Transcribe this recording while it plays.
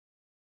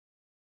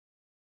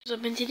What's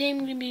up, and today I'm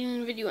going to be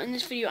doing a video. In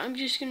this video I'm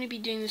just going to be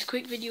doing this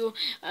quick video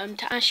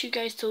to ask you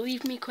guys to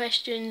leave me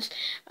questions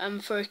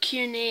for a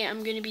Q&A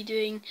I'm going to be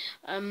doing.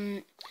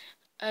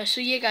 So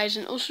yeah guys,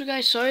 and also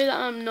guys, sorry that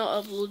I'm not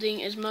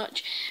uploading as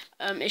much.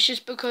 It's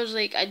just because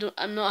like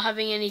I'm not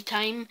having any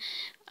time,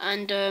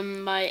 and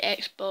my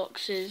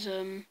Xbox is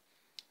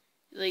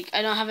like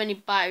I don't have any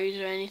batteries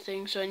or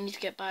anything, so I need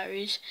to get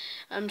batteries.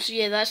 So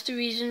yeah, that's the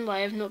reason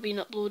why I've not been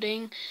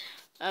uploading.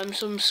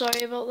 So I'm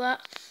sorry about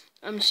that.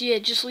 So yeah,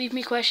 just leave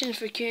me questions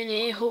for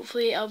Q&A.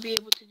 Hopefully I'll be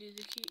able to do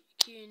the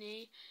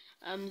Q&A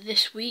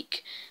this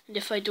week, and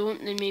if I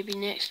don't, then maybe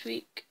next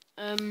week.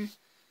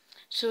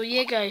 So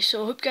yeah guys,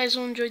 so I hope you guys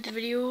all enjoyed the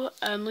video.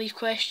 Leave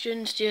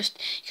questions, just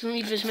you can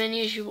leave as many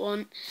as you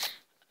want.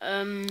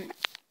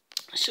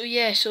 So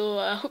yeah, so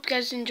I hope you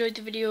guys enjoyed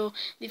the video.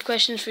 Leave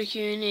questions for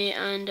Q&A,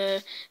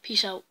 and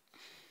peace out.